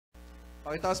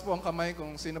Pakitaas po ang kamay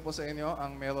kung sino po sa inyo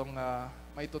ang merong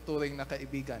may tuturing na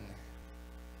kaibigan.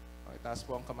 Pakitaas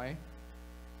po ang kamay.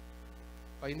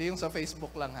 Hindi yung sa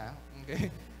Facebook lang ha.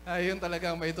 Okay? Yun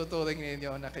talagang may tuturing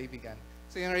ninyo na kaibigan.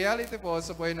 So in reality po,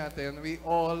 sa buhay natin, we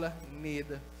all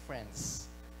need friends.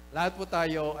 Lahat po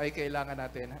tayo ay kailangan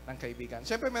natin ng kaibigan.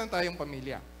 Siyempre, meron tayong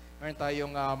pamilya. Meron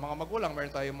tayong mga magulang,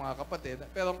 meron tayong mga kapatid.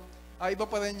 Pero iba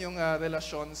pa rin yung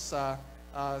relasyon sa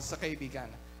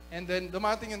kaibigan. And then,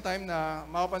 dumating yung time na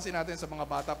mapapansin natin sa mga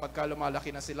bata pagka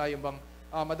lumalaki na sila, yung bang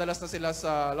madalas na sila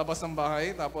sa labas ng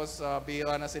bahay, tapos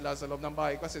bihira na sila sa loob ng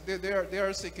bahay kasi they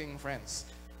are seeking friends.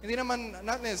 Hindi naman,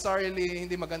 not necessarily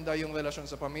hindi maganda yung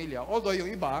relasyon sa pamilya. Although yung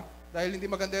iba, dahil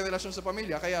hindi maganda yung relasyon sa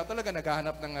pamilya, kaya talaga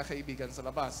naghahanap ng kaibigan sa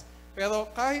labas.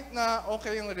 Pero kahit na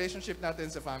okay yung relationship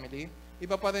natin sa family,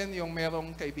 iba pa rin yung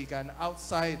merong kaibigan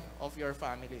outside of your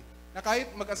family. Na kahit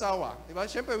mag-asawa, di ba?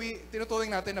 Siyempre,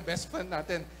 tinuturing natin na best friend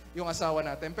natin yung asawa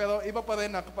natin. Pero iba pa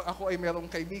rin na kapag ako ay merong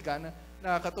kaibigan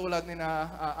na katulad ni na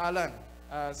Alan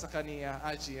sa kaniya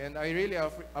Aji. And I really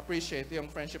appreciate yung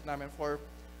friendship namin for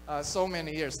so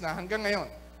many years na hanggang ngayon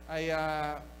ay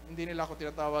hindi nila ako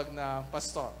tinatawag na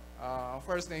pastor.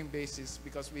 First name basis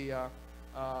because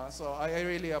so I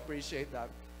really appreciate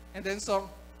that. And then so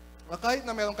kahit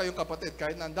na meron kayong kapatid,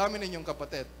 kahit na ang dami ninyong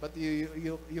kapatid, but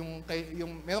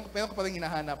meron ka pa rin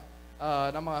hinahanap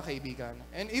ng mga kaibigan.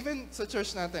 And even sa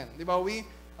church natin, di ba, we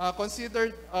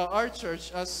considered our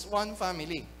church as one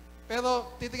family.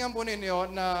 Pero titingnan po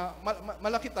ninyo na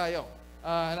malaki tayo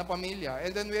na pamilya.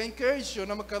 And then we encourage you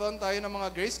na magkaroon tayo ng mga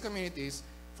grace communities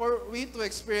for we to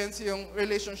experience yung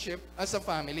relationship as a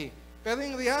family. Pero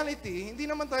in reality, hindi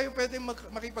naman tayo pwedeng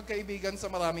makipagkaibigan sa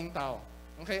maraming tao.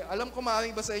 Okay? Alam ko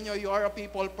maaaring ba sa inyo, you are a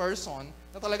people person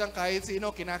na talagang kahit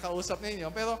sino kinakausap ninyo.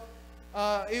 Pero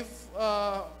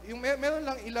meron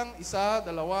lang isa,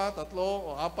 dalawa,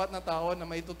 tatlo, o apat na tao na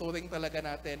may tuturing talaga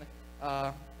natin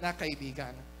na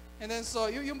kaibigan. And then so,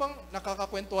 yung bang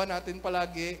nakakakwentuhan natin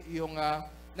palagi, yung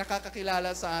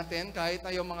nakakakilala sa atin, kahit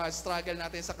na yung mga struggle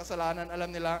natin sa kasalanan, alam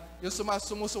nila, yung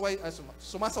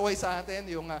sumasaway sa atin,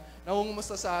 yung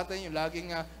nangungumusta sa atin, yung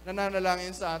laging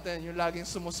nananalangin sa atin, yung laging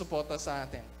sumusuporta sa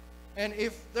atin. And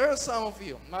if there are some of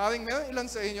you, maaaring meron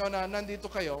ilan sa inyo na nandito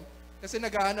kayo, kasi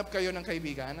naghahanap kayo ng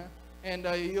kaibigan, and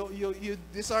you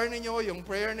desire ninyo, yung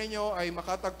prayer ninyo ay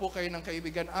makatagpo kayo ng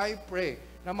kaibigan, I pray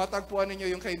na matagpuan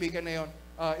ninyo yung kaibigan na yun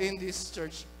in this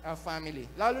church family.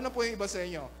 Lalo na po yung iba sa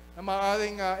inyo, na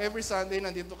maaaring every Sunday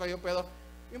nandito kayo, pero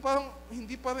yung parang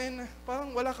hindi pa rin, parang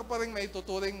wala ka pa rin may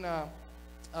tuturing na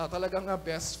talagang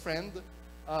best friend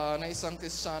na isang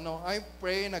Kristiyano. I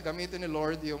pray na gamitin ni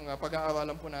Lord yung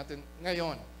pag-aaralan po natin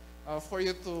ngayon for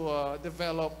you to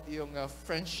develop yung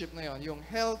friendship na yon, yung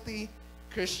healthy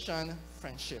Christian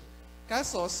friendship.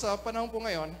 Kaso, sa panahon po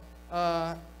ngayon,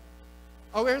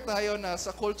 aware tayo na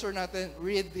sa culture natin,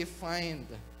 redefined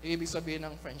ibig sabihin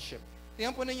ng friendship.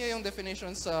 Tingnan po ninyo yung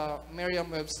definition sa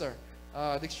Merriam-Webster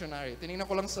dictionary. Tinignan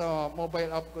ko lang sa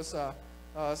mobile app ko sa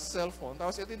cellphone.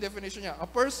 Tapos ito yung definition niya, a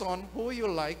person who you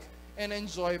like and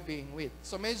enjoy being with.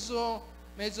 So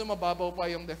medyo mababaw pa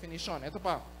yung definition. Ito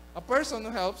pa, a person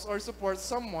who helps or supports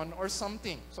someone or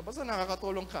something. So basta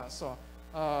nakakatulong ka. So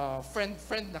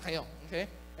friend na kayo. Okay?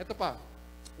 Ito pa,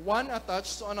 one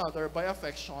attached to another by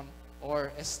affection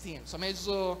or esteem. So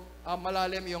medyo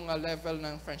malalim yung level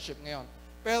ng friendship ngayon.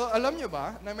 Pero alam nyo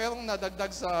ba na merong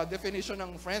nadagdag sa definition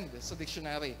ng friend sa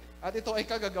dictionary? At ito ay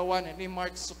kagagawan ni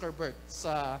Mark Zuckerberg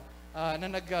na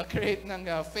nag-create ng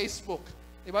Facebook.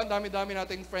 Diba? Ang dami-dami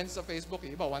nating friends sa Facebook.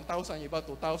 Iba 1,000, iba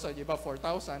 2,000, iba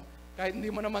 4,000. Kahit hindi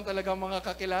mo naman talaga mga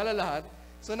kakilala lahat.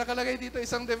 So nakalagay dito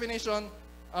isang definition,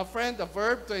 a friend, a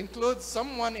verb to include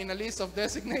someone in a list of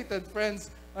designated friends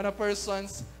on a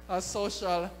person's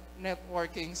social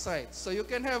networking site. So you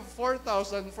can have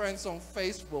 4,000 friends on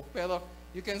Facebook, pero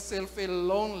you can still feel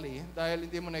lonely dahil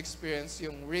hindi mo na-experience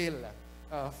yung real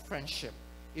friendship.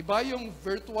 Iba yung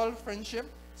virtual friendship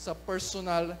sa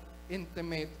personal,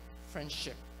 intimate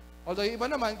friendship. Although iba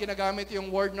naman, ginagamit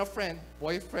yung word na friend,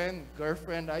 boyfriend,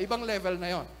 girlfriend, ibang level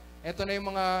na yon. Ito na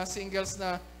yung mga singles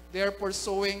na they are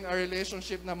pursuing a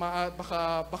relationship na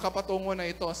baka patungo na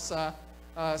ito sa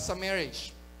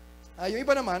marriage. Yung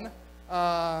iba naman,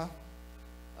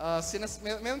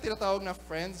 meron tinatawag na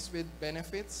friends with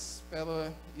benefits,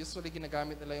 pero usually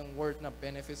ginagamit nila yung word na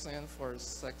benefits na yun for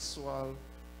sexual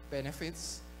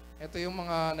benefits. Ito yung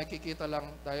mga nakikita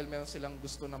lang dahil meron silang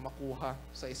gusto na makuha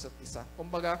sa isa't isa.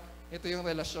 Kumbaga, ito yung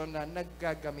relasyon na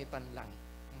naggagamitan lang.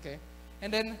 Okay? And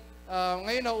then,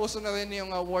 ngayon nauuso na rin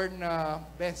yung word na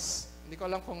best. Hindi ko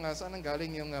alam kung saan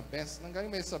nanggaling yung best. Nanggaling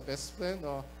ba sa best friend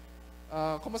o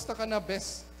kumusta ka na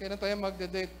best? Kailan tayo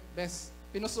magde-date best?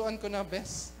 pinusuan ko na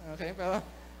best. Okay? Pero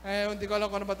hindi ko alam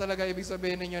kung ano ba talaga ibig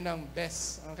sabihin ninyo ng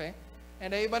best. Okay?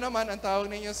 And iba naman, ang tawag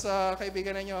ninyo sa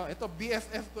kaibigan ninyo, ito,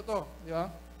 BFF ko to. Di ba?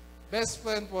 Best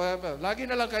friend forever. Lagi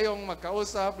na lang kayong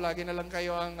magkausap, lagi na lang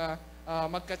kayo ang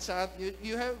magka-chat.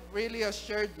 You have really a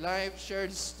shared life,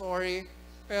 shared story.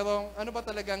 Pero ano ba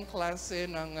talagang klase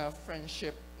ng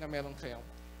friendship na meron kayo?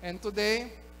 And today,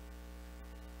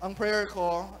 ang prayer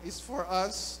ko is for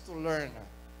us to learn.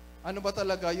 Ano ba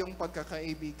talaga yung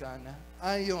pagkakaibigan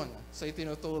ayon sa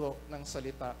itinuturo ng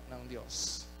salita ng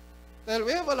Diyos? Dahil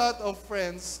we have a lot of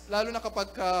friends, lalo na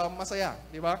kapag masaya,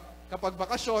 di ba? Kapag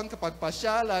bakasyon, kapag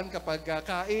pasyalan, kapag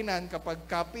kainan, kapag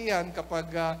kapihan, kapag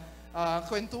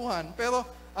kwentuhan. Pero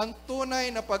ang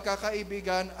tunay na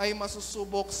pagkakaibigan ay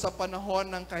masusubok sa panahon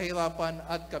ng kahirapan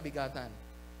at kabigatan.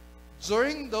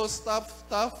 During those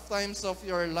tough times of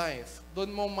your life, doon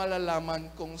mo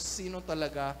malalaman kung sino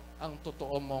talaga ang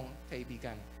totoo mong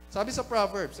kaibigan. Sabi sa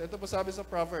Proverbs, ito po sabi sa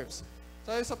Proverbs.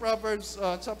 Sabi sa Proverbs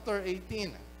chapter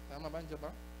 18. Tama ba? Diba?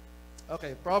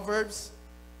 Okay, Proverbs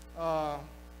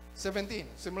 17.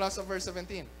 Simula sa verse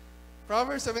 17.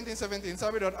 Proverbs 17:17.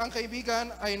 Sabi doon, ang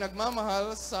kaibigan ay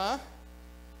nagmamahal sa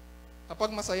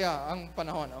kapag masaya ang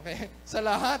panahon. Okay? Sa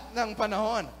lahat ng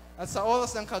panahon. At sa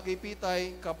oras ng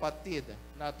kagipitay, kapatid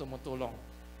na tumutulong.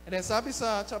 And then sabi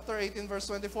sa chapter 18 verse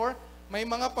 24, may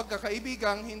mga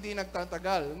pagkakaibigang hindi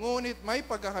nagtatagal, ngunit may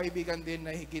pagkakaibigan din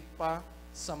na higit pa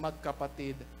sa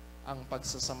magkapatid ang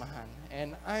pagsasamahan.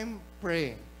 And I'm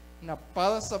praying na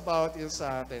para sa bawat isa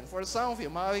sa atin. For some of you,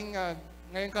 maaaring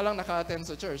ngayon ka lang naka-attend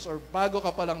sa church or bago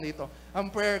ka pa lang dito, ang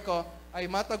prayer ko ay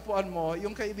matagpuan mo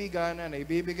yung kaibigan na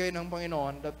ibibigay ng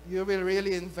Panginoon that you will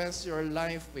really invest your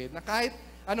life with. Na kahit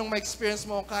anong ma-experience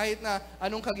mo, kahit na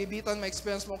anong kagibitan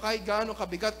ma-experience mo, kahit gaano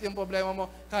kabigat yung problema mo,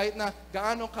 kahit na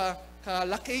gaano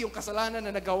kalaki yung kasalanan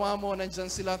na nagawa mo, nandyan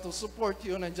sila to support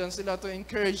you, nandyan sila to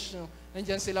encourage you,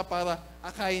 nandyan sila para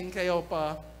akayin kayo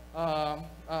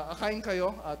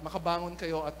at makabangon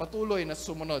kayo at patuloy na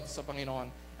sumunod sa Panginoon.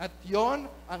 At yon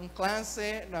ang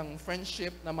klase ng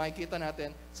friendship na makikita natin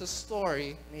sa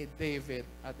story ni David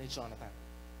at ni Jonathan.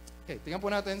 Okay, tingnan po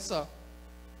natin sa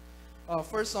 1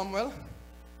 Samuel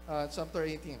chapter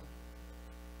 18.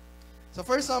 Sa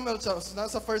 1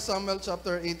 Samuel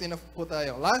chapter 18 na po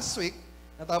tayo. Last week,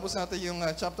 natapos natin yung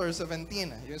chapter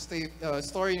 17, yung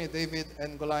story ni David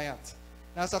and Goliath.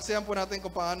 Nasaksihan po natin kung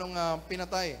paanong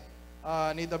pinatay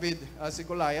ni David si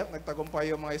Goliath. Nagtagumpay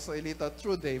yung mga Israelita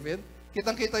through David.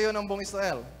 Kitang-kita yun ng buong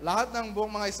Israel. Lahat ng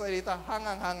buong mga Israelita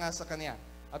hangang-hanga sa kanya.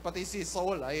 At pati si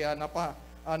Saul ay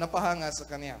napahanga sa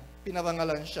kanya.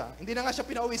 Pinarangalan siya. Hindi na nga siya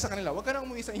pinauwi sa kanila. Huwag ka na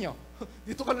umuwi sa inyo.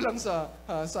 Dito ka na lang sa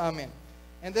amin.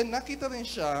 And then nakita rin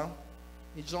siya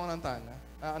ni Jonathan,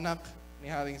 na anak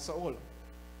ni Haring Saul.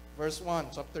 Verse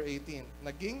 1, chapter 18.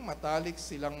 Naging matalik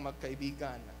silang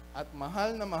magkaibigan at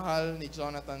mahal na mahal ni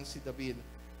Jonathan si David,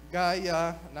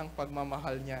 gaya ng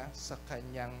pagmamahal niya sa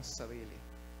kanyang sarili.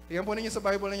 Tingnan po ninyo sa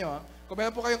Bible ninyo. Kung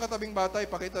meron po kayong katabing bata,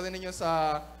 ipakita rin ninyo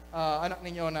sa anak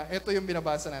ninyo na ito yung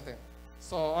binabasa natin.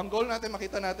 So, ang goal natin,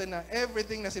 makita natin na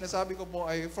everything na sinasabi ko po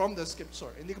ay from the Scripture.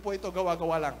 Hindi ko po ito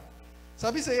gawa-gawa lang.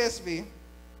 Sabi sa ESV,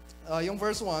 yung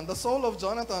verse 1, the soul of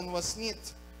Jonathan was knit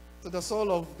to the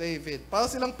soul of David. Para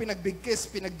silang pinagbigkis,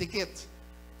 pinagdikit.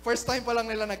 First time pa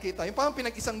lang nila nakita. Yung parang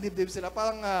pinag-isang dibdib sila,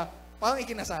 parang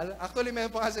ikinasal. Actually,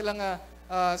 meron pa silang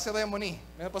ceremony.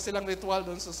 Meron pa silang ritual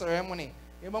doon sa ceremony.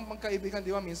 Yung ibang pagkaibigan, di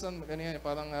ba, minsan, ganyan,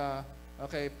 parang,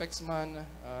 okay, Pexman,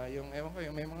 yung, ewan ko,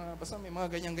 yung may mga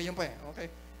ganyan-ganyan pa eh, okay?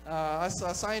 As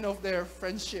a sign of their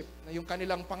friendship, na yung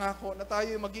kanilang pangako na tayo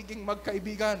magiging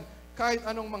magkaibigan kahit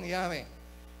anong mangyari.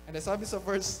 And then sabi sa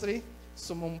verse 3,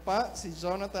 sumumpa si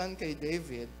Jonathan kay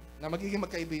David na magiging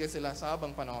magkaibigan sila sa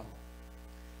habang panahon.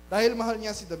 Dahil mahal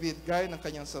niya si David gaya ng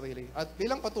kanyang sarili. At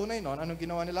bilang patunay noon, anong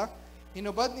ginawa nila?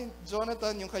 Hinubad ni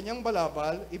Jonathan yung kanyang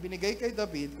balabal, ibinigay kay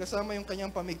David kasama yung kanyang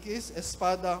pamikis,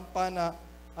 espada, pana,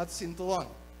 at sinturon.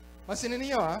 Masinin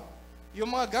niyo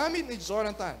yung mga gamit ni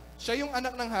Jonathan, siya yung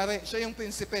anak ng hari, siya yung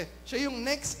prinsipe, siya yung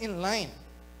next in line.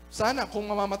 Sana kung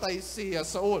mamamatay si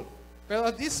Saul. Pero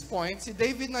at this point, si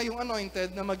David na yung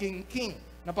anointed na maging king,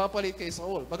 napapalit kay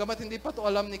Saul. Bagamat hindi pa to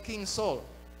alam ni King Saul.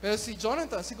 Pero si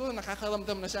Jonathan, siguro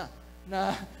nakakaramdam na siya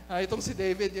na itong si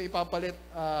David yung ipapalit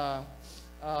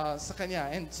sa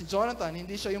kanya. And si Jonathan,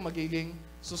 hindi siya yung magiging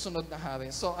susunod na hari.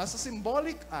 So, as a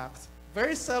symbolic act,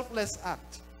 very selfless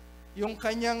act, yung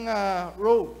kanyang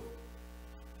robe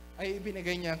ay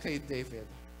ibinigay niya kay David.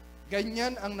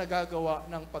 Ganyan ang nagagawa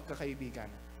ng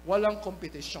pagkakaibigan. Walang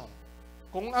kompetisyon.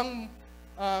 Kung ang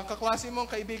kaklase mong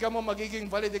kaibigan mo magiging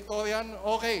valedictorian,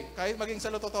 okay. Kahit maging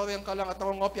salutatorian ka lang at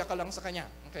mangopya ka lang sa kanya.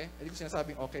 Okay? Hindi ko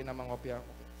sinasabing okay na mangopya.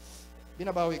 Okay.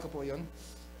 Binabawi ko po yun.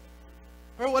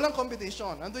 Pero walang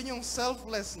competition. Andun yung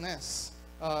selflessness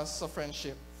sa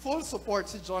friendship. Full support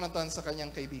si Jonathan sa kanyang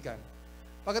kaibigan.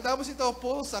 Pagkatapos ito,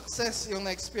 full success yung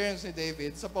na-experience ni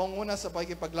David sa panguna sa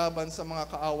pagkipaglaban sa mga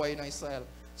kaaway ng Israel.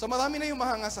 So marami na yung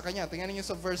mahanga sa kanya. Tingnan niyo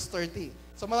sa verse 30.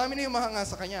 So marami na yung mahanga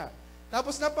sa kanya.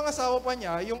 Tapos napangasawa pa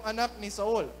niya yung anak ni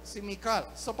Saul, si Michal.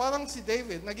 So parang si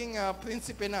David, naging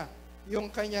prinsipe na yung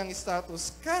kanyang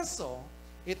status. Kaso,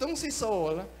 itong si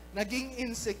Saul, naging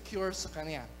insecure sa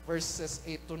kanya. Verses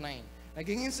 8 to 9.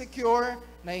 Naging insecure,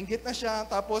 nainggit na siya,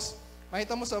 tapos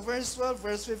makita mo sa verse 12,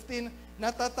 verse 15,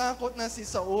 natatakot na si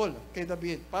Saul kay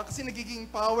David. Kasi nagiging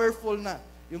powerful na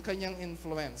yung kanyang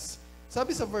influence.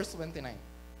 Sabi sa verse 29.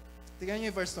 Tingnan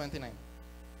niyo yung verse 29.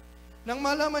 Nang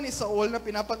malaman ni Saul na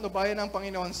pinapatnubayan ng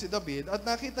Panginoon si David at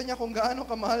nakita niya kung gaano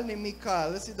kamahal ni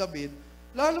Michal si David,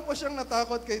 lalo pa siyang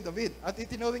natakot kay David at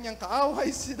itinuring niyang kaaway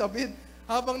si David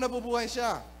habang nabubuhay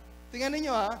siya. Tingnan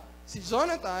niyo si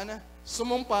Jonathan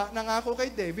sumumpa, nangako kay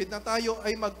David na tayo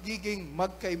ay magiging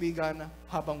magkaibigan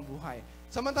habang buhay.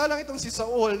 Samantalang itong si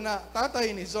Saul na tatay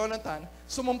ni Jonathan,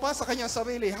 sumumpa sa kanyang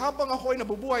sarili, habang ako ay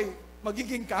nabubuhay,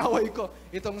 magiging kaaway ko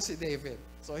itong si David.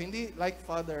 So hindi like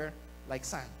father, like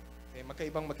son.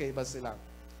 Okay, magkaiba sila.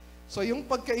 So yung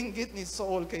pagkainggit ni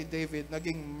Saul kay David,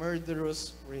 naging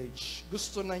murderous rage.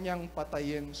 Gusto na niyang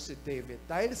patayin si David.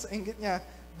 Dahil sa inggit niya,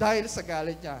 dahil sa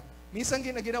galit niya. Minsan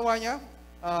ginawa niya,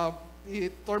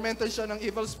 i-tormented siya ng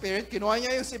evil spirit, kinuha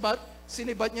niya yung sibat,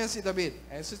 sinibat niya si David.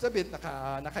 Eh si David,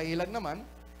 nakailag naman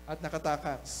at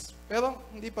nakatakas. Pero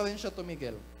hindi pa rin siya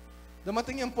tumigil.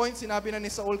 Dumating yung point, sinabi na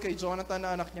ni Saul kay Jonathan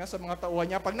na anak niya sa mga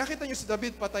tauhan niya, pag nakita niyo si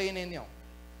David, patayin ninyo.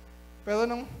 Pero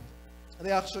nung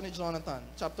reaction ni Jonathan,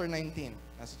 chapter 19.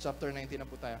 Nasa chapter 19 na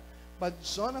po tayo. But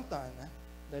Jonathan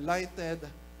delighted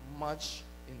much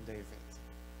in David.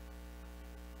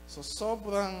 So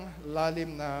sobrang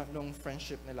lalim na nung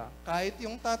friendship nila. Kahit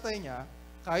yung tatay niya,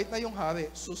 kahit na yung hari,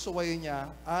 susuwayin niya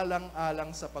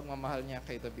alang-alang sa pagmamahal niya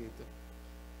kay David.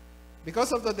 Because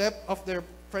of the depth of their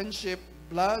friendship,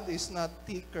 blood is not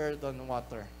thicker than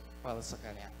water para sa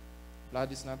kanya. Blood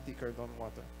is not thicker than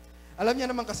water. Alam niya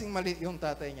naman kasing mali yung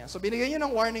tatay niya. So binigyan niya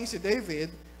ng warning si David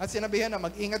at sinabihan na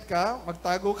mag-ingat ka,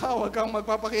 magtago ka, huwag kang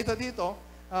magpapakita dito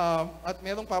at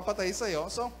merong papatay sa'yo.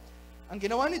 So, ang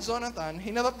ginawa ni Jonathan,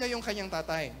 hinarap niya yung kanyang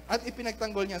tatay at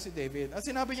ipinagtanggol niya si David. At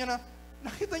sinabi niya na,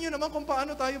 nakita niyo naman kung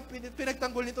paano tayo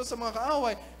pinagtanggol nito sa mga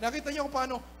kaaway. Nakita niyo kung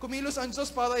paano kumilos ang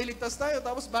Diyos para iligtas tayo.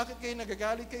 Tapos bakit kayo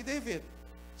nagagalit kay David?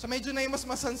 So medyo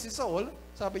naimasmasan si Saul.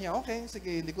 Sabi niya, okay,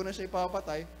 sige, hindi ko na siya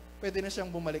ipapatay. Pwede na siyang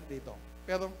bumalik dito.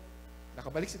 Pero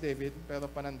nakabalik si David, pero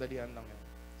panandalian lang yun.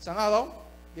 Isang araw,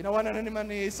 ginawa na naman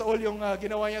ni Saul yung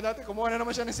ginawa niya dati. Kumuha na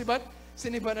naman siya ng sibat.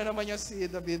 Siniba na naman niya si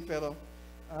David, pero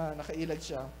nakailag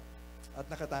siya at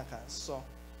nakatakas. So,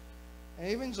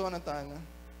 even Jonathan,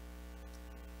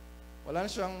 wala na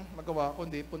siyang magawa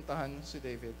kundi puntahan si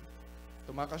David.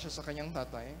 Tumakas siya sa kanyang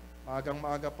tatay.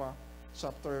 Maagang-maaga pa,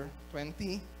 chapter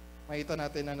 20, makita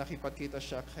natin na nakipagkita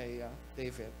siya kay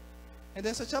David. And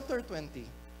then sa chapter 20,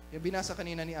 yung binasa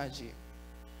kanina ni Aji,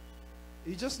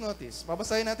 you just notice,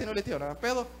 babasahin natin ulit yun,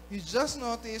 pero you just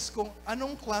notice kung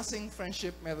anong klaseng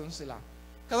friendship meron sila.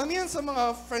 Karamihan sa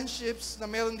mga friendships na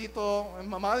meron dito,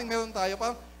 mamaring meron tayo,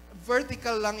 parang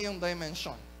vertical lang yung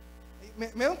dimension.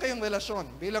 Meron kayong relasyon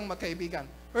bilang magkaibigan.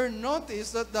 Or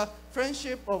notice that the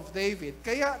friendship of David,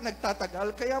 kaya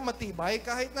nagtatagal, kaya matibay,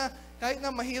 kahit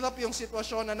na mahirap yung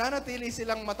sitwasyon, nananatili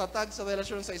silang matatag sa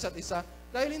relasyon sa isa't isa,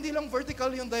 dahil hindi lang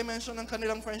vertical yung dimension ng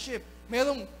kanilang friendship.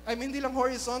 Hindi lang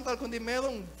horizontal, kundi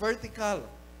merong vertical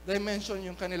dimension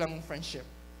yung kanilang friendship.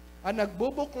 Ang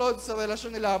nagbubuklod sa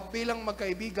relasyon nila bilang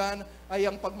magkaibigan ay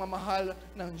ang pagmamahal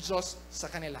ng Diyos sa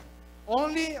kanila.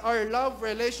 Only our love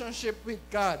relationship with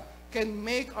God can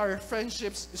make our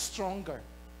friendships stronger.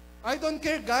 I don't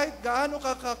care gaano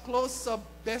ka close sa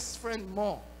best friend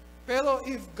mo. Pero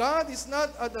if God is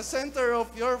not at the center of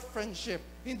your friendship,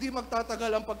 hindi magtatagal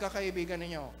ang pagkakaibigan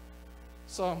ninyo.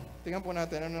 So, tingnan po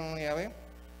natin ano nangyari.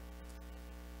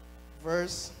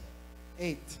 Verse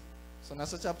 8. So,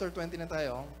 nasa chapter 20 na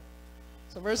tayo.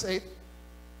 So, verse 8,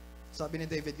 sabi ni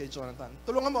David kay Jonathan,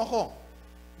 tulungan mo ako.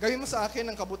 Gawin mo sa akin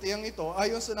ang kabutihang ito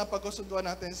ayon sa napagkasunduan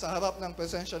natin sa harap ng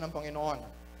presensya ng Panginoon.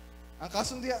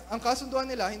 Ang kasunduan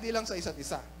nila, hindi lang sa isa't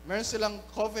isa. Meron silang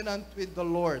covenant with the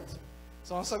Lord.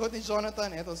 So, ang sagot ni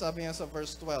Jonathan, ito sabi niya sa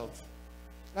verse 12.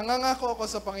 Nangangako ako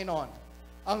sa Panginoon,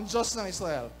 ang Diyos ng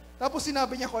Israel. Tapos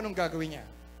sinabi niya kung anong gagawin niya.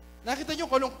 Nakita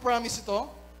niyo kung anong promise ito?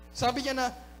 Sabi niya na,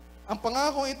 ang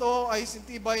pangako ito ay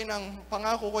sintibay ng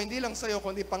pangako ko, hindi lang sa iyo,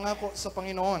 kundi pangako sa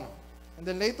Panginoon. And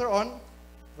then later on,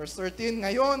 verse 13,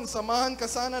 ngayon, samahan ka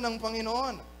sana ng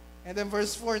Panginoon. And then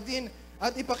verse 14,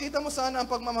 At ipakita mo sana ang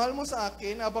pagmamahal mo sa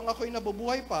akin habang ako'y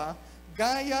nabubuhay pa,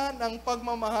 gaya ng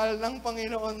pagmamahal ng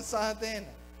Panginoon sa atin.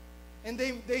 And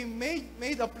they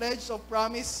made a pledge of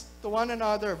promise to one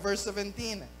another, verse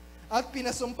 17. At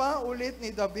pinasumpa ulit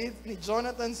ni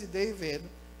Jonathan si David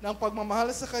ng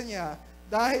pagmamahal sa kanya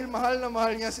dahil mahal na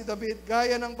mahal niya si David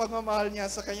gaya ng pagmamahal niya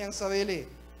sa kanyang sarili.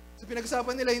 So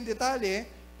pinag-usapan nila yung detalye,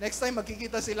 next time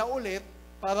magkikita sila ulit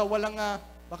para walang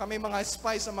baka may mga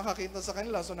spies na makakita sa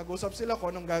kanila. So nag-usap sila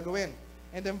kung anong gagawin.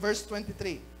 And then verse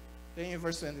 23. Tingnan yung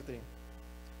verse 23.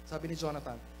 Sabi ni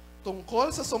Jonathan,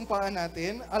 tungkol sa sumpaan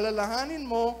natin, alalahanin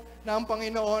mo na ang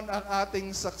Panginoon ang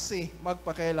ating saksi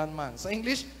magpakailanman. Sa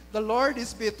English, the Lord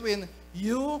is between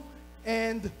you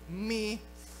and me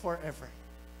forever.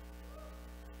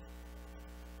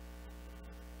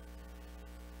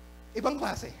 Ibang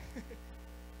klase.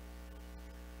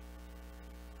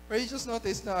 Pero you just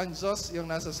notice na ang Diyos yung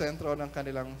nasa sentro ng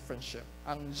kanilang friendship.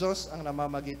 Ang Diyos ang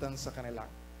namamagitan sa kanila.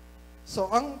 So,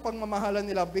 ang pagmamahalan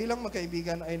nila bilang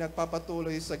magkaibigan ay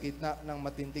nagpapatuloy sa gitna ng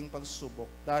matinding pagsubok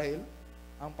dahil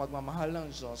ang pagmamahal ng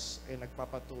Diyos ay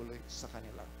nagpapatuloy sa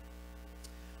kanila.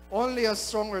 Only a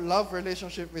stronger love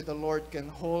relationship with the Lord can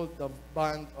hold the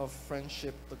bond of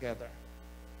friendship together.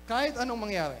 Kahit anong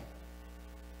mangyari.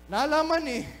 Nalaman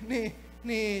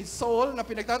ni Saul na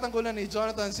pinagtatanggulan ni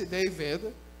Jonathan si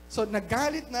David, so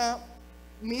nagalit na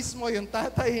mismo yung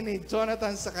tatay ni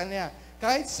Jonathan sa kanya.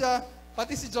 Kahit siya,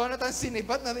 pati si Jonathan,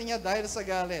 sinibat na rin niya dahil sa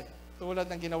galit, tulad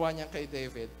ng ginawa niya kay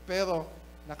David. Pero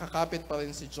nakakapit pa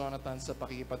rin si Jonathan sa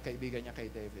pakikipagkaibigan niya kay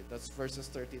David. That's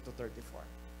verses 30 to 34.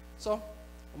 So,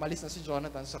 umalis na si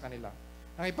Jonathan sa kanila.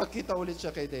 Nakipagkita ulit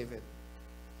siya kay David.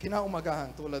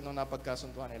 Kinaumagahan, tulad nung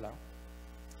napagkasunduan nila.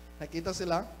 Nakita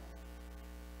sila,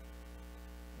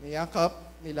 niyakap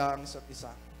nila ang isa't isa.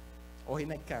 O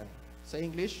hinagkan. Sa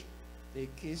English, they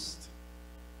kissed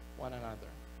one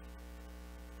another.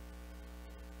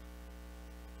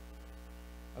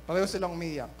 At pareho silang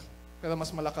umiiyak. Pero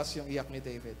mas malakas yung iyak ni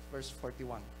David. Verse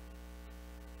 41.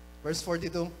 Verse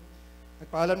 42.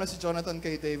 Nagpaalam na si Jonathan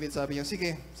kay David. Sabi niya,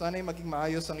 sige, sana'y maging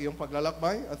maayos ang iyong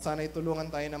paglalakbay at sana'y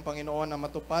tulungan tayo ng Panginoon na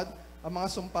matupad ang mga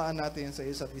sumpaan natin sa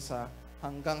isa't isa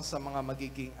hanggang sa mga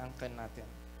magiging angkan natin.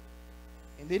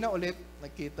 Hindi na ulit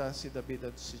nakita si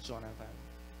David at si Jonathan.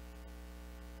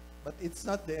 But it's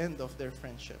not the end of their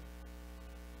friendship.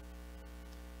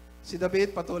 Si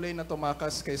David patuloy na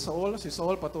tumakas kay Saul. Si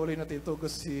Saul patuloy na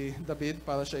titugos si David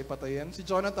para siya ipatayin. Si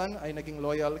Jonathan ay naging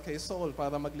loyal kay Saul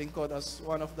para maglingkod as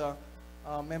one of the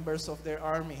members of their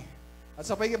army. At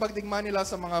sa pagkipagdigma nila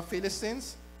sa mga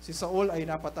Philistines, si Saul ay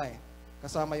napatay.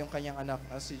 Kasama yung kanyang anak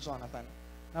na si Jonathan.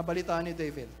 Nabalitaan ni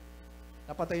David.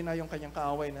 Napatay na yung kanyang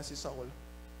kaaway na si Saul.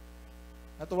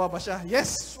 Natuwa ba siya?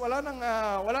 Yes! Wala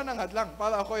nang hadlang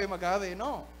para ako ay mag-hari.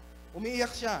 No.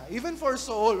 Umiiyak siya. Even for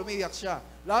Saul, umiiyak siya.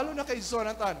 Lalo na kay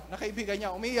Jonathan, na kaibigan niya,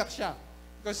 umiiyak siya.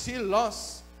 Because he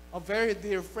lost a very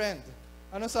dear friend.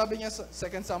 Ano sabi niya sa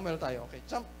 2 Samuel tayo? Okay,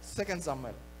 jump 2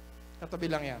 Samuel. Katabi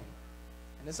lang yan.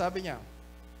 Ano sabi niya?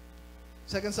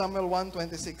 2 Samuel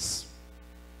 1:26.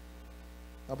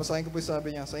 Babasahin ko po yung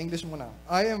sabi niya. Sa English muna.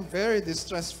 I am very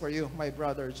distressed for you, my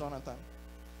brother Jonathan.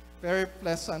 Very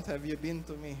pleasant have you been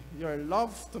to me. Your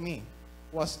love to me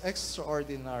was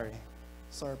extraordinary,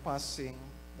 surpassing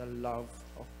the love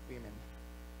of women.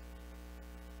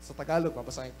 Sa Tagalog,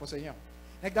 babasahin po sa inyo.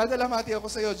 Nagdadalamhati ako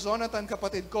sa iyo, Jonathan,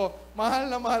 kapatid ko. Mahal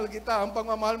na mahal kita. Ang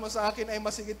pagmamahal mo sa akin ay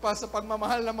masigit pa sa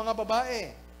pagmamahal ng mga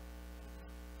babae.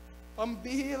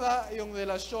 Pambihira yung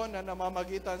relasyon na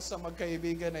namamagitan sa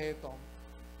magkaibigan na ito.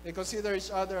 They consider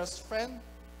each other as friend.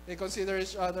 They consider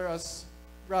each other as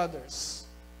brothers.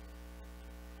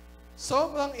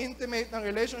 Sobrang intimate ng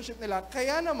relationship nila.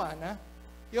 Kaya naman,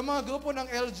 yung mga grupo ng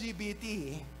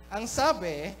LGBT, ang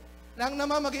sabi, ng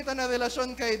namamagitan na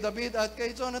relasyon kay David at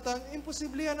kay Jonathan,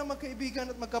 imposible yan na magkaibigan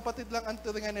at magkapatid lang ang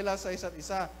turingan nila sa isa't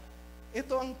isa.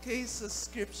 Ito ang case sa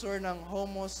scripture ng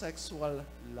homosexual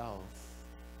love.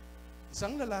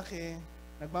 Isang lalaki,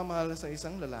 nagmamahal sa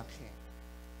isang lalaki.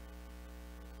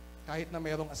 Kahit na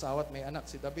mayroong asawa at may anak.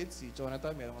 Si David, si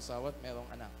Jonathan, mayroong asawa at mayroong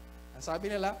anak. Ang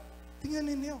sabi nila, tingnan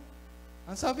ninyo.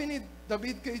 Ang sabi ni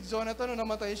David kay Jonathan nung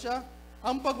namatay siya,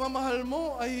 ang pagmamahal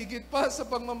mo ay higit pa sa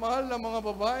pagmamahal ng mga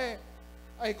babae.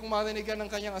 Ay kung marinig ka ng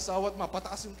kanyang asawa at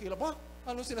mapataas yung kilap,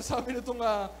 ano sinasabi nitong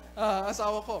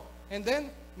asawa ko? And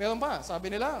then, meron pa, sabi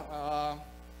nila,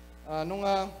 nung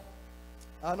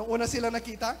una sila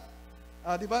nakita,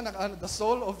 di ba, the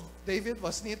soul of David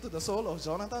was knit to the soul of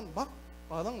Jonathan.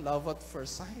 Parang love at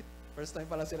first sight. First time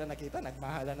pala sila nakita,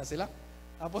 nagmahalan na sila.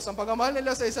 Tapos ang pagmamahal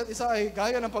nila sa isa't isa ay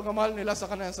gaya ng pagmamahal nila sa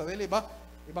kanilang sarili, ba?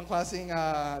 Ibang klaseng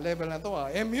level na to,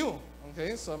 MU.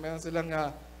 Okay? So meron silang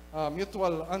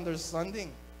mutual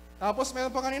understanding. Tapos meron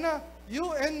pa kanina,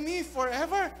 you and me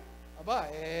forever. Aba,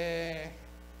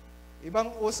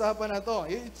 ibang usapan na to.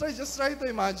 Just try to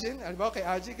imagine. Alam kay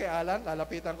Aji, kay Alan,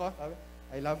 lalapitan ko. Sabi,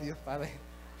 I love you, pare.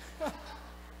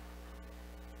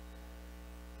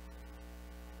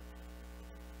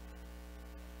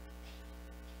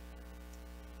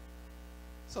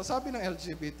 So sabi ng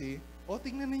LGBT,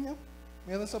 tingnan ninyo,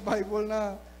 meron sa Bible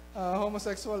na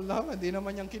homosexual love, hindi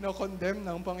naman yung kinokondemn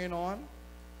ng Panginoon.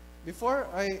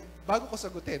 Bago ko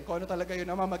sagutin kung ano talaga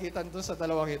yung namamagitan doon sa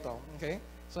dalawang ito. Okay?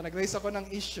 So nag-raise ako ng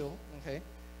issue. Okay?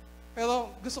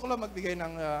 Pero gusto ko lang magbigay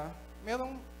ng,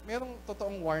 merong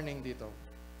totoong warning dito.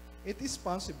 It is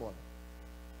possible.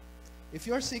 If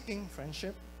you're seeking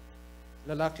friendship,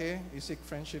 lalaki, you seek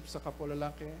friendship sa kapwa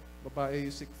lalaki, babae,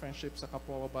 you seek friendship sa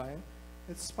kapwa babae,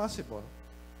 it's possible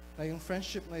na yung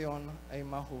friendship na yon ay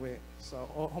mahuwi sa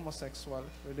homosexual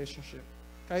relationship.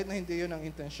 Kahit na hindi yun ang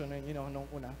intention nung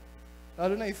una.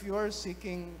 Lalo na if you are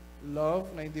seeking love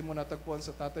na hindi mo natagpuan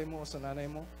sa tatay mo o sa nanay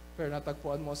mo, pero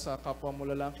natagpuan mo sa kapwa mo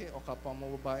lalaki o kapwa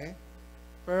mo babae.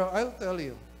 Pero I'll tell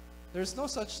you, there's no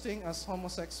such thing as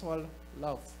homosexual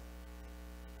love.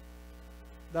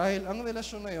 Dahil ang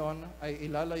relasyon na yon ay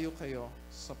ilalayo kayo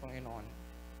sa Panginoon.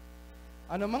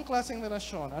 Anumang klaseng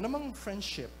relasyon, anumang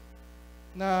friendship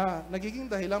na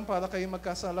nagiging dahilan para kayo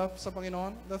magkasala sa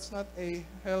Panginoon, that's not a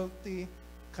healthy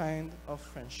kind of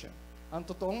friendship. Ang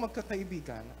totoong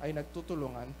magkakaibigan ay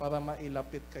nagtutulungan para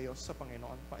mailapit kayo sa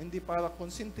Panginoon, hindi para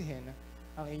konsintihin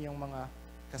ang inyong mga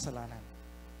kasalanan.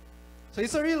 So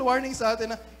it's a real warning sa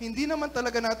atin na hindi naman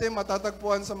talaga natin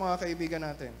matatagpuan sa mga kaibigan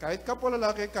natin. Kahit kapwa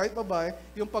lalaki, kahit babae,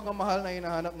 yung pagmamahal na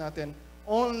hinahanap natin,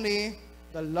 only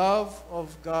the love of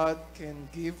God can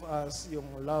give us yung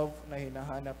love na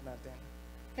hinahanap natin.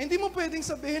 Hindi mo pwedeng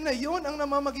sabihin na yun ang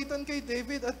namamagitan kay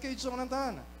David at kay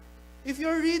Jonathan. If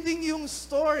you're reading yung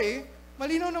story,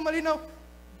 malinaw na malinaw,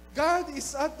 God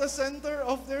is at the center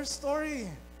of their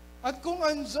story. At kung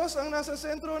ang Diyos ang nasa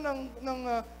sentro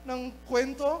ng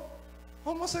kwento,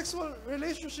 homosexual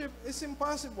relationship is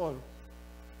impossible.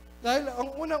 Dahil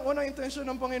ang unang-unang intention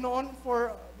ng Panginoon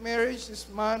for marriage is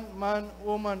man, man,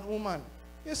 woman, woman.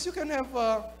 Yes, you can have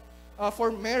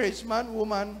for marriage, man,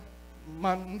 woman,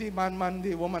 hindi man,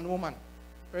 hindi woman, woman.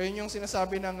 Pero yun yung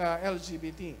sinasabi ng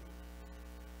LGBT.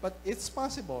 But it's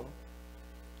possible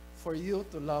for you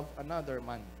to love another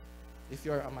man if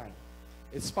you're a man.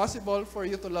 It's possible for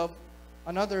you to love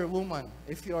another woman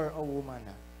if you're a woman.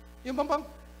 Yung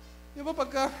ba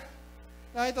pagka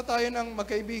nakita tayo ng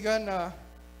magkaibigan na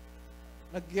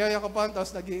nagyayakapan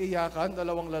tapos nag-iiyakan,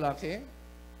 dalawang lalaki,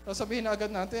 tapos sabihin na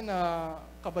agad natin na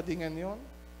kabadingan yon.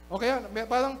 O kaya,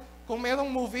 parang kung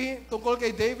merong movie tungkol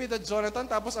kay David at Jonathan,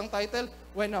 tapos ang title,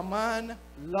 When a Man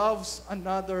Loves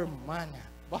Another Man.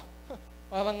 Bah,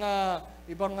 parang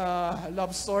ibang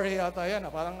love story yata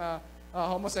yan. Parang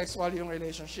homosexual yung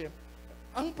relationship.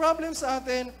 Ang problem sa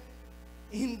atin,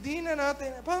 hindi na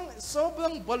natin, parang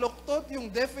sobrang baluktot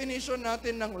yung definition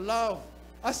natin ng love.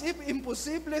 As if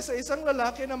imposible sa isang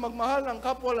lalaki na magmahal ng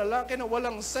kapwa lalaki na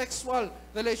walang sexual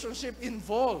relationship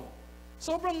involved.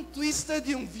 Sobrang twisted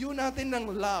yung view natin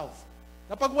ng love.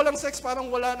 Na pag walang sex, parang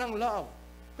wala ng love.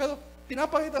 Pero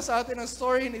pinapakita sa atin ang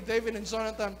story ni David and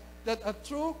Jonathan that a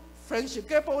true friendship,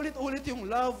 kaya paulit-ulit yung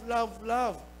love, love,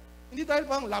 love. Hindi dahil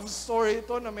pang love story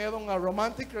ito na mayroong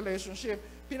romantic relationship.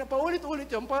 Pinapaulit-ulit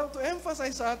yun para to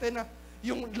emphasize sa atin na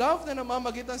yung love na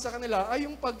namamagitan sa kanila ay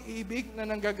yung pag-ibig na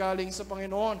nanggagaling sa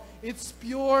Panginoon. It's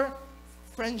pure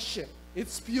friendship.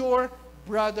 It's pure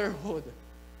brotherhood.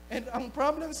 And ang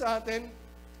problem sa atin,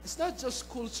 it's not just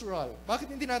cultural.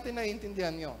 Bakit hindi natin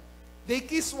naiintindihan yun? They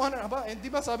kiss one another. Di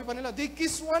ba sabi pa nila, they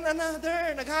kiss one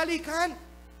another. Naghalikan.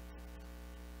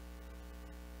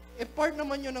 Part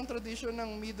naman yun ng tradition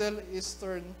ng Middle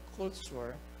Eastern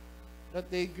culture that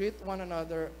they greet one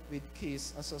another with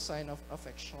kiss as a sign of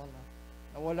affection.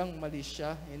 Na walang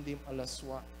malisya, hindi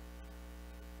alaswa.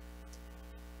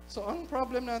 So, ang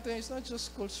problem natin is not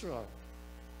just cultural.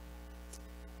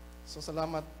 So,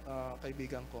 salamat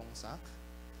kaibigan kong Zach.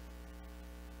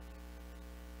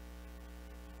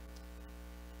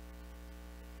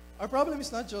 Our problem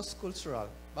is not just cultural.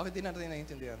 Bakit di natin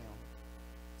naiintindihan yun?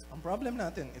 Ang problem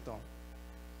natin ito,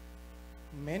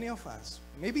 many of us,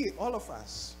 maybe all of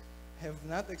us, have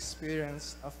not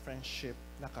experienced a friendship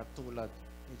na katulad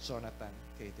ni Jonathan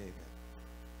kay David.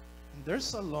 And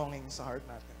there's a longing sa heart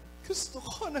natin. Gusto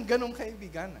ko ng ganong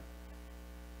kaibigan.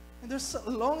 And there's a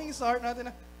longing sa heart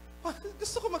natin na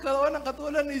gusto ko magkaroon ng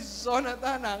katulad ni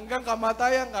Jonathan hanggang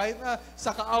kamatayan kahit na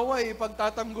sa kaaway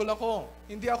pagtatanggol ako.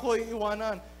 Hindi ako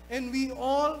iiwanan. And we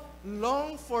all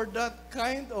long for that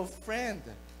kind of friend.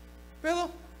 Pero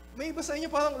may iba sa inyo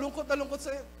parang lungkot na lungkot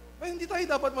sa hindi tayo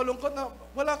dapat malungkot na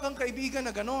wala kang kaibigan na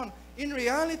ganon. In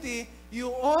reality, you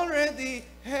already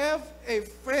have a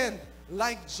friend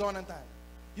like Jonathan.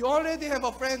 You already have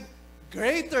a friend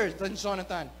greater than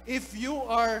Jonathan if you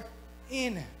are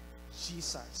in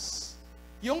Jesus.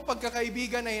 Yung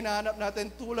pagkakaibigan na hinahanap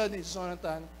natin tulad ni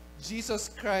Jonathan,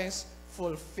 Jesus Christ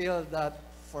fulfilled that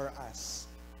for us.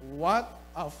 What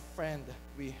a friend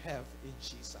we have in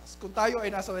Jesus. Kung tayo ay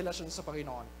nasa relasyon sa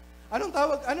Panginoon,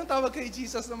 anong tawag kay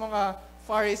Jesus ng mga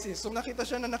Pharisees? So nakita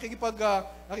siya na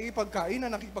nakikipagkain,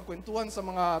 na nakikipagkwentuhan sa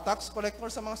mga tax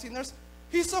collectors, sa mga sinners.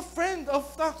 He's a friend of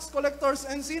tax collectors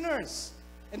and sinners.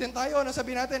 And then tayo,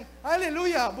 sabi natin,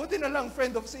 hallelujah, buti na lang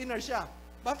friend of sinners siya.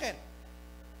 Bakit?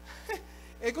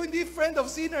 Kung hindi friend of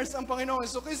sinners ang Panginoong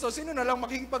Jesucristo, sino na lang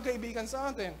makikipagkaibigan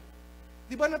sa atin?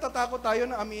 Di ba natatakot tayo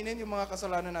na aminin yung mga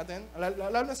kasalanan natin?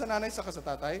 Lalo na sa nanay, sa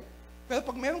tatay. Pero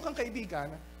pag meron kang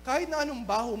kaibigan, kahit na anong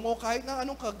baho mo, kahit na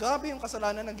anong kagabi yung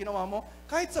kasalanan ng ginawa mo,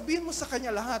 kahit sabihin mo sa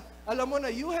kanya lahat, alam mo na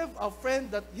you have a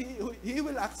friend that He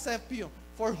will accept you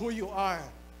for who you are.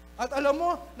 At alam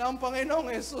mo na ang Panginoong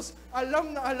Jesus,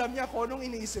 alam na alam niya kung anong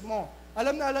iniisip mo.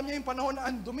 Alam na alam niya yung panahon na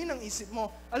andumi ng isip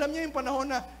mo. Alam niya yung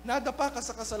panahon na nadapa ka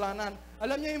sa kasalanan.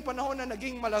 Alam niya yung panahon na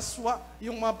naging malaswa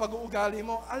yung mga pag-uugali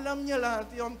mo. Alam niya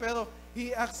lahat yun, pero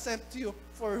He accepts you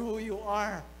for who you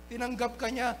are. Tinanggap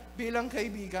ka niya bilang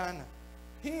kaibigan.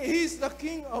 He is the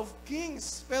King of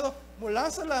Kings. Pero mula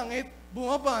sa langit,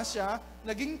 bumaba siya,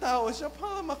 naging tao siya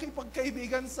para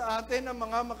makipagkaibigan sa atin ng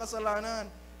mga makasalanan.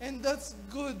 And that's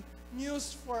good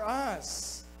news for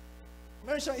us.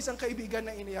 Meron siyang isang kaibigan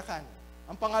na iniyakan.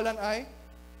 Ang pangalan ay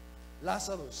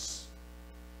Lazarus.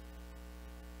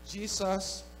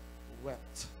 Jesus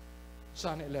wept.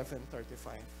 John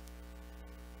 11:35.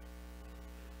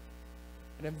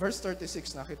 And in verse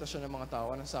 36, nakita siya ng mga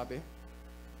tao. Anong sabi?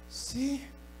 See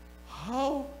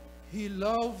how He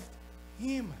loved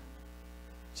him.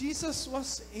 Jesus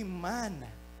was a man.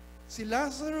 Si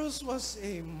Lazarus was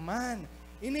a man.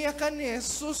 Iniyakan ni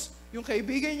Jesus yung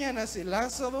kaibigan niya na si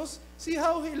Lazarus. See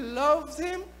how He loved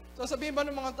him? So sabihin ba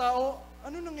ng mga tao,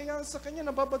 ano nangyayari sa kanya?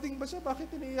 Nababading ba siya?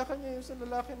 Bakit iniyakan niya yung sa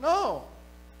lalaki? No!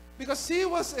 Because he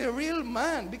was a real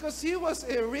man. Because he was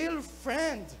a real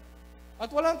friend. At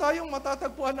walang tayong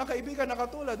matatagpuan na kaibigan na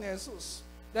katulad ni Jesus.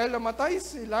 Dahil namatay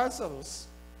si Lazarus.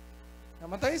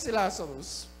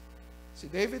 Si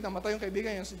David, namatay yung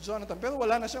kaibigan niya, si Jonathan. Pero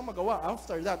wala na siyang magawa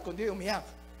after that, kundi umiyak.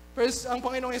 First, ang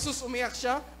Panginoong Jesus umiyak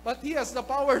siya, but He has the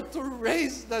power to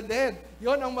raise the dead.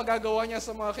 Yon ang magagawa niya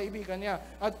sa mga kaibigan niya.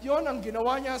 At yon ang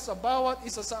ginawa niya sa bawat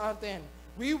isa sa atin.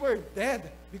 We were dead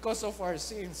because of our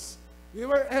sins. We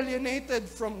were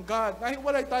alienated from God.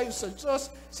 Nahiwalay tayo sa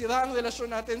Diyos, sira ang relasyon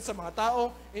natin sa mga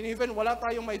tao, and even wala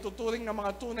tayong maituturing na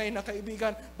mga tunay na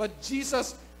kaibigan. But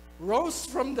Jesus rose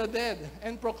from the dead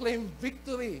and proclaimed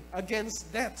victory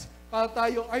against death para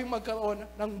tayo ay magkaroon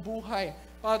ng buhay,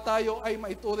 para tayo ay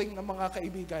maituring ng mga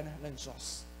kaibigan ng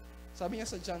Diyos. Sabi niya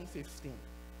sa John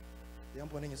 15. Yan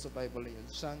po ninyo sa Bible niyo,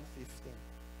 John 15.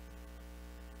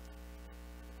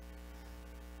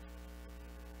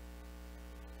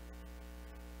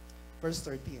 Verse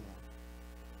 13.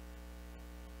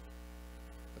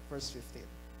 At verse 15.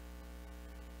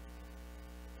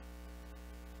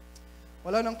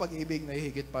 Wala nang pag-ibig na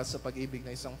higit pa sa pag-ibig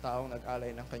na isang taong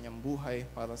nag-alay ng kanyang buhay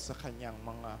para sa kanyang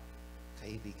mga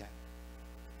kaibigan.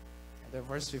 And then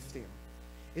verse 15.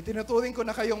 Itinuturing ko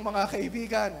na kayong mga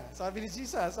kaibigan. Sabi ni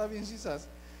Jesus,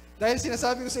 dahil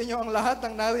sinasabi ko sa inyo ang lahat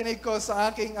ng narinig ko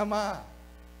sa aking Ama.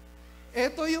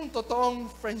 Ito yung totoong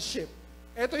friendship.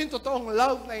 Ito yung totoong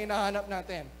love na hinahanap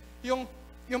natin. Yung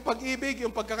pag-ibig,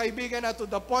 yung pagkakaibigan na to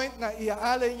the point na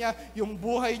iaalay niya yung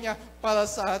buhay niya para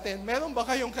sa atin. Meron ba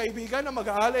kayong kaibigan na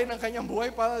mag-aalay ng kanyang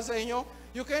buhay para sa inyo?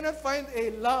 You cannot find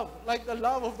a love like the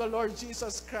love of the Lord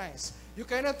Jesus Christ. You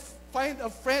cannot find a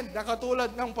friend na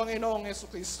katulad ng Panginoong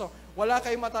Jesucristo. Wala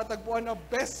kayong matatagpuan na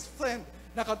best friend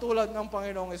na katulad ng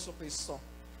Panginoong Jesucristo.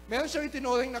 Meron siyang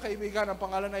itinuring na kaibigan, ang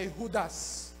pangalan ay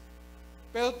Judas.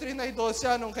 Pero trinaydor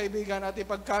siya nung kaibigan at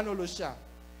ipagkanulo siya.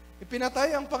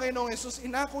 Ipinatay ang Panginoong Jesus,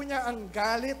 inako niya ang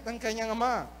galit ng kanyang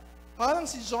ama. Parang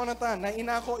si Jonathan na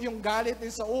inako yung galit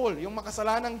ni Saul, yung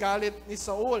makasalanang galit ni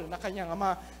Saul na kanyang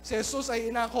ama. Si Jesus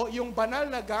ay inako yung banal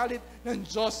na galit ng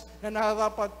Diyos na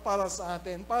narapat para sa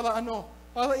atin. Para ano?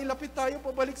 Para ilapit tayo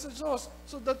pabalik sa Diyos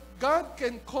so that God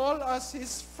can call us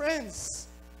His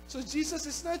friends. So Jesus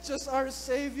is not just our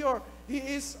Savior, He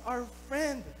is our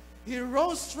friend. He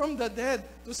rose from the dead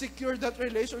to secure that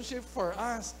relationship for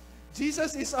us.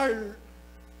 Jesus is our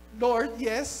Lord,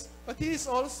 yes, but He is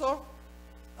also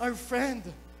our friend.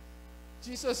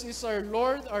 Jesus is our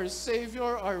Lord, our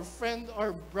Savior, our friend,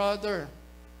 our brother.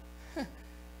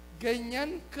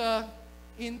 Ganyan ka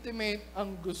intimate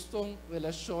ang gustong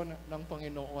relasyon ng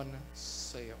Panginoon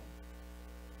sa iyo.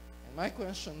 And my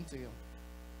question to you,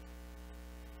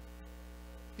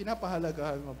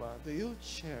 pinapahalagahan mo ba? Do you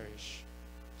cherish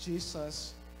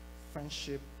Jesus'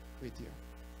 friendship with you?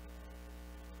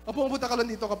 O pumunta ka lang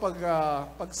dito kapag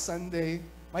pag Sunday,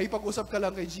 may pag-usap ka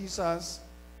lang kay Jesus,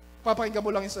 papakinggan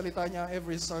mo lang yung salita niya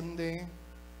every Sunday.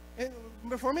 And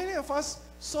for many of us,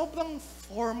 sobrang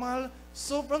formal,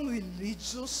 sobrang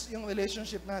religious yung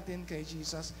relationship natin kay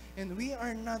Jesus. And we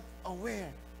are not aware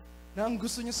na ang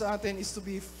gusto niya sa atin is to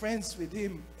be friends with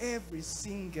Him every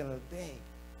single day.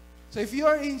 So if you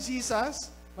are in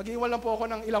Jesus, mag-iwan lang po ako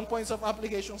ng ilang points of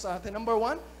application sa atin. Number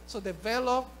 1, so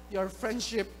develop your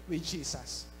friendship with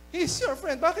Jesus. He is your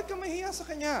friend. Bakit ka mahiya sa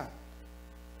Kanya?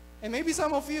 And maybe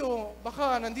some of you,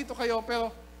 baka nandito kayo,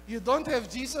 pero you don't have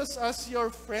Jesus as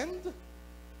your friend.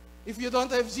 If you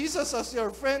don't have Jesus as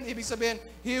your friend, ibig sabihin,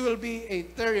 He will be a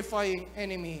terrifying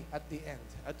enemy at the end,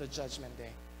 at the judgment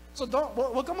day. So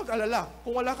huwag kang mag-alala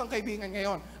kung wala kang kaibigan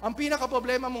ngayon. Ang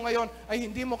pinaka-problema mo ngayon ay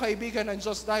hindi mo kaibigan ng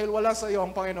Diyos dahil wala sa iyo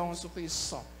ang Panginoong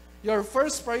Jesucristo. Your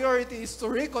first priority is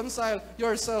to reconcile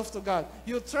yourself to God.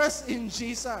 You trust in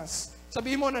Jesus.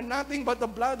 Sabihin mo na nothing but the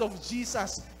blood of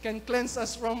Jesus can cleanse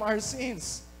us from our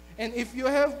sins. And if you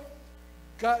have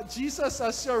God, Jesus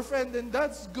as your friend, then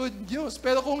that's good news.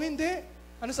 Pero kung hindi,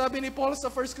 ano sabi ni Paul sa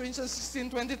 1 Corinthians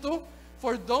 16:22?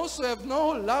 For those who have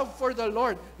no love for the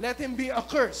Lord, let him be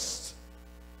accursed.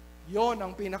 Yon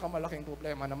ang pinakamalaking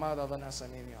problema na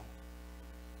mararanasan ninyo.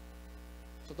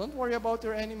 So don't worry about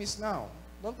your enemies now.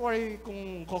 Don't worry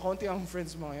kung kukunti ang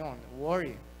friends mo ngayon.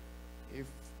 Worry if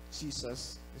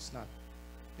Jesus is not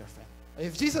your friend.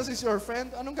 If Jesus is your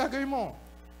friend, anong gagawin mo?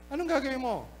 Anong gagawin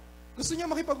mo? Gusto niya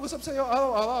makipag-usap sa iyo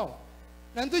araw-araw.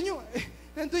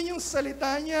 Nandun yung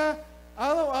salita niya,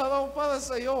 araw-araw para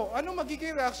sa iyo. Ano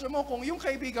magiging reaction mo kung yung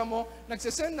kaibigan mo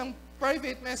nagsisend ng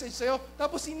private message sa iyo,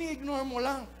 tapos ini-ignore mo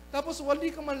lang, tapos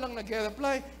wali ka man lang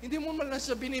nag-reply, hindi mo man lang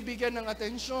siya binibigyan ng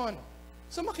atensyon.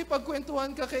 So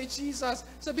makipagkwentuhan ka kay Jesus,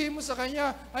 sabihin mo sa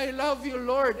Kanya, I love you,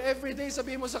 Lord. Every day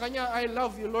sabihin mo sa Kanya, I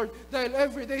love you, Lord. Dahil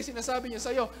every day sinasabi niya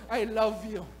sa iyo, I love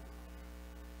you.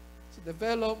 So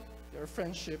develop your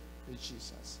friendship with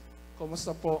Jesus.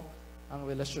 Kumusta po ang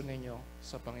relasyon ninyo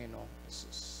sa Panginoong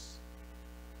Jesus?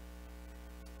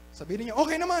 Sabihin niyo,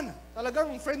 okay naman.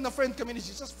 Talagang friend na friend kami ni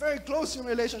Jesus. Very close yung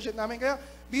relationship namin. Kaya,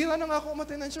 bihira na nga ako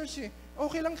umattend ng church eh.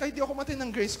 Okay lang kahit di ako umattend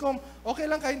ng Gracecom. Okay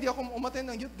lang kahit di ako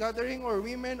umattend ng youth gathering or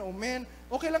women or men.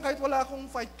 Okay lang kahit wala akong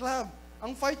fight club.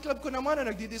 Ang fight club ko naman na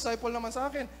nagdi-disciple naman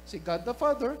sa akin, si God the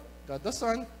Father, God the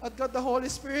Son, at God the Holy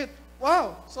Spirit.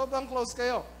 Wow! Sobrang close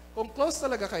kayo. Kung close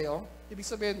talaga kayo, ibig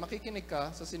sabihin, makikinig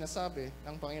ka sa sinasabi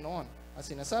ng Panginoon. At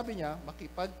sinasabi niya,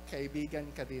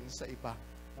 makipagkaibigan ka din sa iba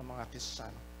ng mga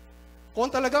Kristiyano. Kung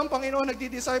talagang Panginoon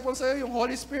nagdi-disciple sa iyo, yung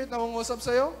Holy Spirit na mangusap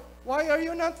sa iyo, why are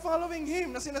you not following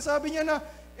Him? Na sinasabi niya na,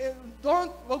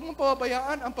 wag mong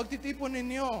pababayaan ang pagtitipon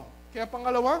ninyo. Kaya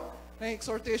pangalawa, na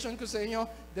exhortation ko sa inyo,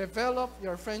 develop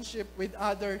your friendship with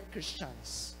other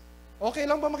Christians. Okay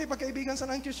lang ba makipagkaibigan sa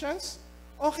non-Christians?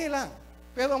 Okay lang.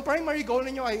 Pero ang primary goal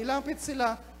ninyo ay ilapit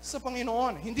sila sa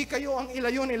Panginoon. Hindi kayo ang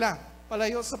ilayo nila,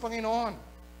 palayo sa Panginoon.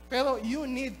 Pero you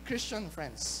need Christian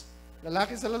friends.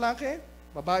 Lalaki sa lalaki,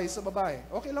 babae sa babae.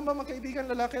 Okay lang ba magkaibigan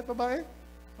lalaki at babae?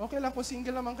 Okay lang kung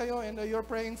single naman kayo and you're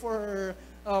praying for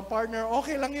a partner,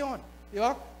 okay lang yon.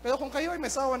 Diba? Pero kung kayo ay may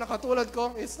asawa na katulad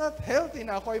ko, it's not healthy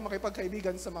na ako ay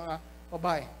makipagkaibigan sa mga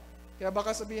babae. Kaya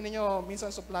baka sabihin niyo, minsan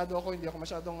suplado ako, hindi ako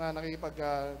masyadong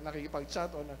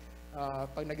nakikipag-chat o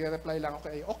pag nagre-reply lang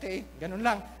ako, okay, ganun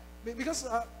lang. Because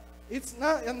it's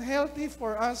not unhealthy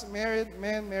for us married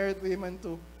men, married women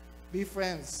to be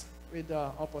friends with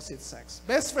the opposite sex.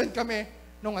 Best friend kami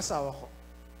nung asawa ko.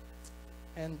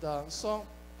 And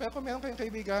pero kung meron kayong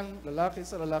kaibigan, lalaki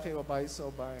sa lalaki, babae sa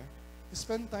babae,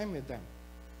 spend time with them.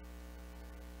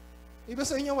 Iba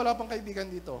sa inyo, wala pang kaibigan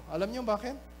dito. Alam niyo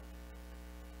bakit?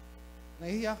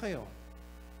 Nahihiya kayo.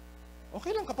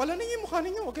 Okay lang, kapalan ninyo yung mukha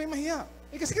ninyo, huwag kayong mahiya.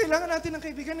 Kasi kailangan natin ng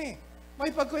kaibigan eh.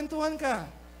 May pagkwentuhan ka.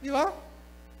 Di ba?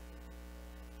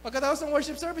 Pagkatapos ng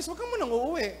worship service, huwag kang munang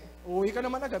uuwi. Uwi ka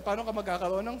naman agad, paano ka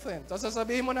magkakaroon ng friend? Tapos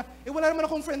sasabihin mo na, wala naman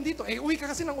akong friend dito. Uwi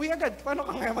ka kasi ng uwi agad. Paano ka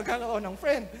magkakaroon ng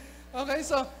friend? Okay,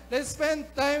 so let's spend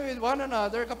time with one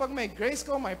another. Kapag may grace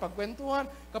ko, may pagkwentuhan.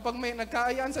 Kapag may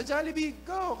nagkaayaan sa Jollibee,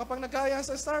 go. Kapag nagkaayaan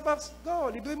sa Starbucks,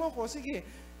 go. Libre mo ko, sige.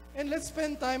 And let's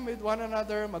spend time with one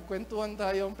another. Magkwentuhan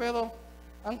tayo. Pero,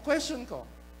 ang question ko,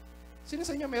 sino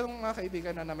sa inyo mayroong mga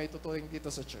kaibigan na may tuturing dito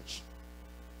sa church?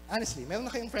 Honestly, meron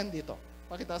na kayong friend dito?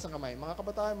 Pakitaas ang kamay. Mga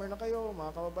kabataan, meron na kayo.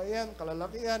 Mga kababayan,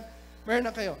 kalalakihan, meron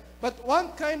na kayo. But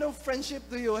what kind of friendship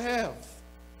do you have?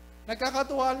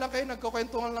 Nagkakatuwaan lang kayo,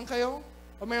 nagkukwentuhan lang kayo.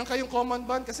 O mayroon kayong common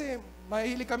bond kasi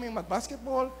mahilig kaming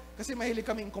mag-basketball, kasi mahilig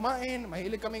kaming kumain,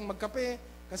 mahilig kaming magkape,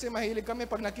 kasi mahilig kami,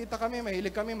 pag nakita kami,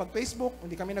 mahilig kami mag-Facebook,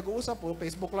 hindi kami nag-uusap, puro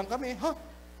Facebook lang kami.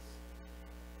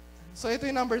 So ito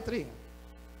yung number 3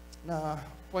 na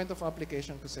point of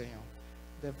application ko sa inyo.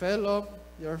 Develop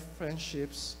your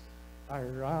friendships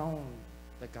around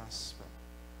the gospel.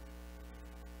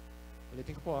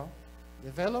 Ulitin ko po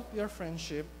Develop your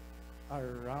friendship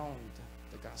around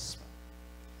the gospel.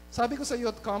 Sabi ko sa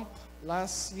youth camp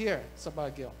last year sa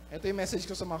Baguio, ito yung message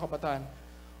ko sa mga kabataan,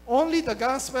 only the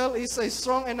gospel is a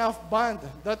strong enough bond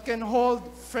that can hold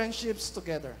friendships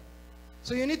together.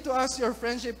 So you need to ask your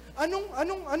friendship,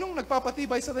 anong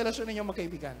nagpapatibay sa relasyon ninyong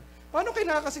magkaibigan? Paano kayo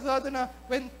nakakasigurado na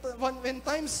when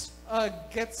time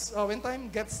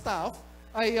gets tough,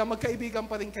 ay magkaibigan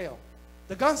pa rin kayo?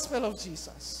 The gospel of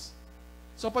Jesus.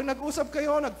 So pag nag-usap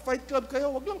kayo, nag-fight club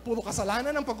kayo, wag lang puro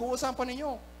kasalanan ang pag-uusapan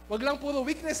ninyo. Wag lang puro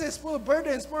weaknesses, puro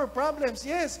burdens, puro problems.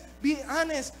 Yes, be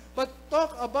honest, but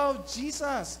talk about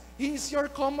Jesus. He is your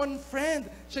common friend.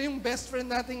 Siya yung best friend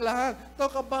nating lahat.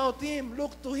 Talk about Him.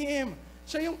 Look to Him.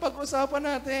 Siya yung pag-usapan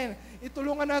natin.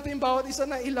 Itulungan natin bawat isa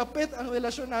na ilapit ang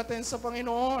relasyon natin sa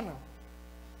Panginoon.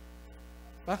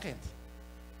 Bakit?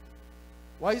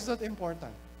 Why is that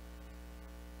important?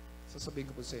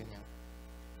 Sasabihin ko po sa inyo.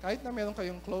 Kahit na meron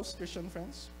kayong close Christian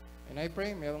friends, and I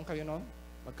pray meron kayo nun,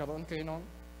 magkaroon kayo nun,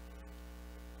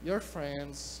 your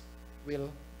friends will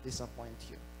disappoint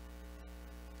you.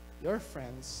 Your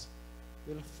friends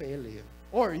will fail you.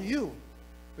 Or you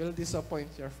will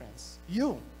disappoint your friends.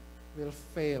 You will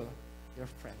fail your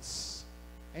friends.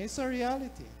 And it's a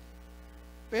reality.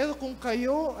 Pero kung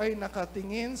kayo ay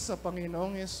nakatingin sa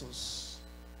Panginoong Yesus,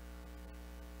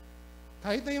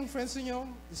 kahit na yung friends niyo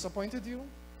disappointed you,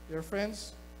 your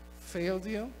friends failed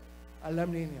you, alam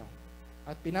niyo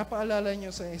at pinapaalala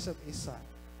niyo sa isa't isa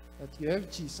that you have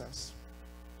Jesus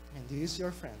and He is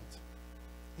your friend.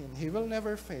 And He will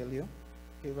never fail you.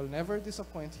 He will never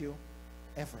disappoint you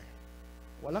ever.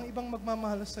 Walang ibang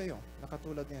magmamahal sa iyo na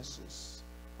katulad ni Jesus.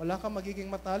 Wala kang magiging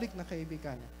matalik na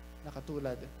kaibigan na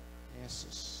katulad ni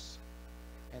Jesus.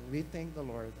 And we thank the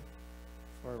Lord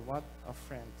for what a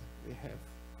friend we have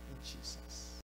in Jesus.